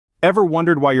Ever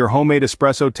wondered why your homemade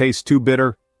espresso tastes too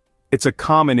bitter? It's a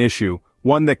common issue,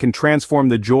 one that can transform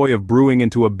the joy of brewing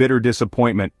into a bitter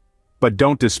disappointment. But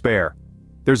don't despair.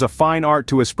 There's a fine art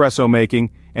to espresso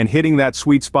making, and hitting that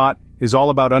sweet spot is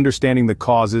all about understanding the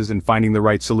causes and finding the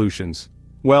right solutions.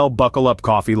 Well, buckle up,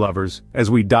 coffee lovers, as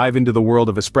we dive into the world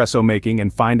of espresso making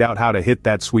and find out how to hit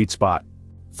that sweet spot.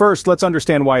 First, let's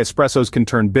understand why espressos can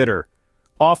turn bitter.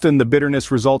 Often the bitterness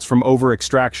results from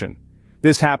over-extraction.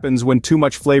 This happens when too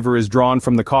much flavor is drawn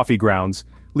from the coffee grounds,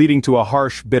 leading to a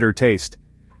harsh, bitter taste.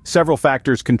 Several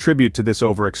factors contribute to this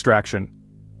over-extraction.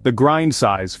 The grind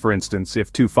size, for instance,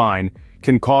 if too fine,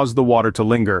 can cause the water to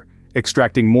linger,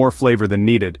 extracting more flavor than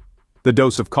needed. The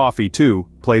dose of coffee, too,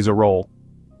 plays a role.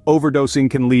 Overdosing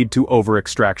can lead to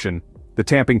over-extraction. The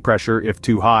tamping pressure, if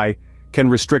too high, can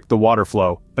restrict the water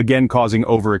flow, again causing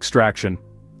over-extraction.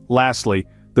 Lastly,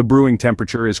 the brewing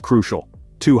temperature is crucial.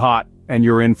 Too hot, and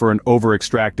you're in for an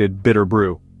over-extracted, bitter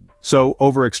brew. So,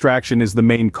 over-extraction is the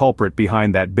main culprit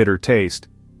behind that bitter taste.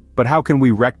 But how can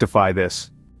we rectify this?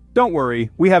 Don't worry,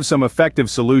 we have some effective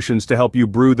solutions to help you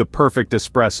brew the perfect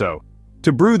espresso.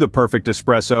 To brew the perfect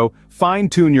espresso,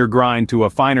 fine-tune your grind to a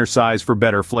finer size for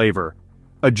better flavor.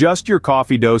 Adjust your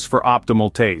coffee dose for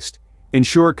optimal taste.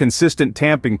 Ensure consistent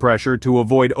tamping pressure to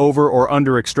avoid over or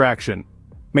under extraction.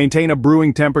 Maintain a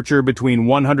brewing temperature between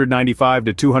 195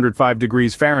 to 205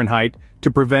 degrees Fahrenheit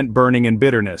to prevent burning and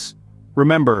bitterness.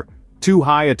 Remember, too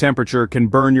high a temperature can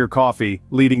burn your coffee,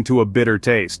 leading to a bitter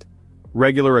taste.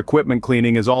 Regular equipment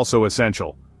cleaning is also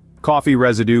essential. Coffee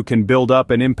residue can build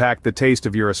up and impact the taste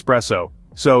of your espresso,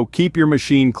 so keep your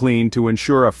machine clean to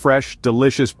ensure a fresh,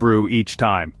 delicious brew each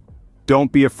time.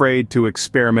 Don't be afraid to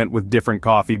experiment with different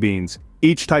coffee beans.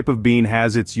 Each type of bean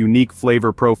has its unique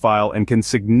flavor profile and can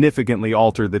significantly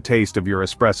alter the taste of your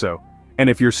espresso. And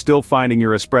if you're still finding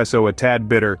your espresso a tad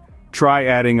bitter, try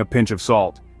adding a pinch of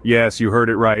salt. Yes, you heard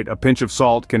it right, a pinch of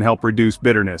salt can help reduce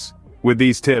bitterness. With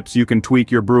these tips, you can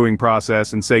tweak your brewing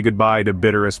process and say goodbye to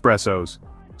bitter espressos.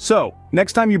 So,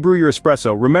 next time you brew your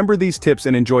espresso, remember these tips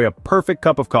and enjoy a perfect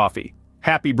cup of coffee.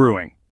 Happy brewing!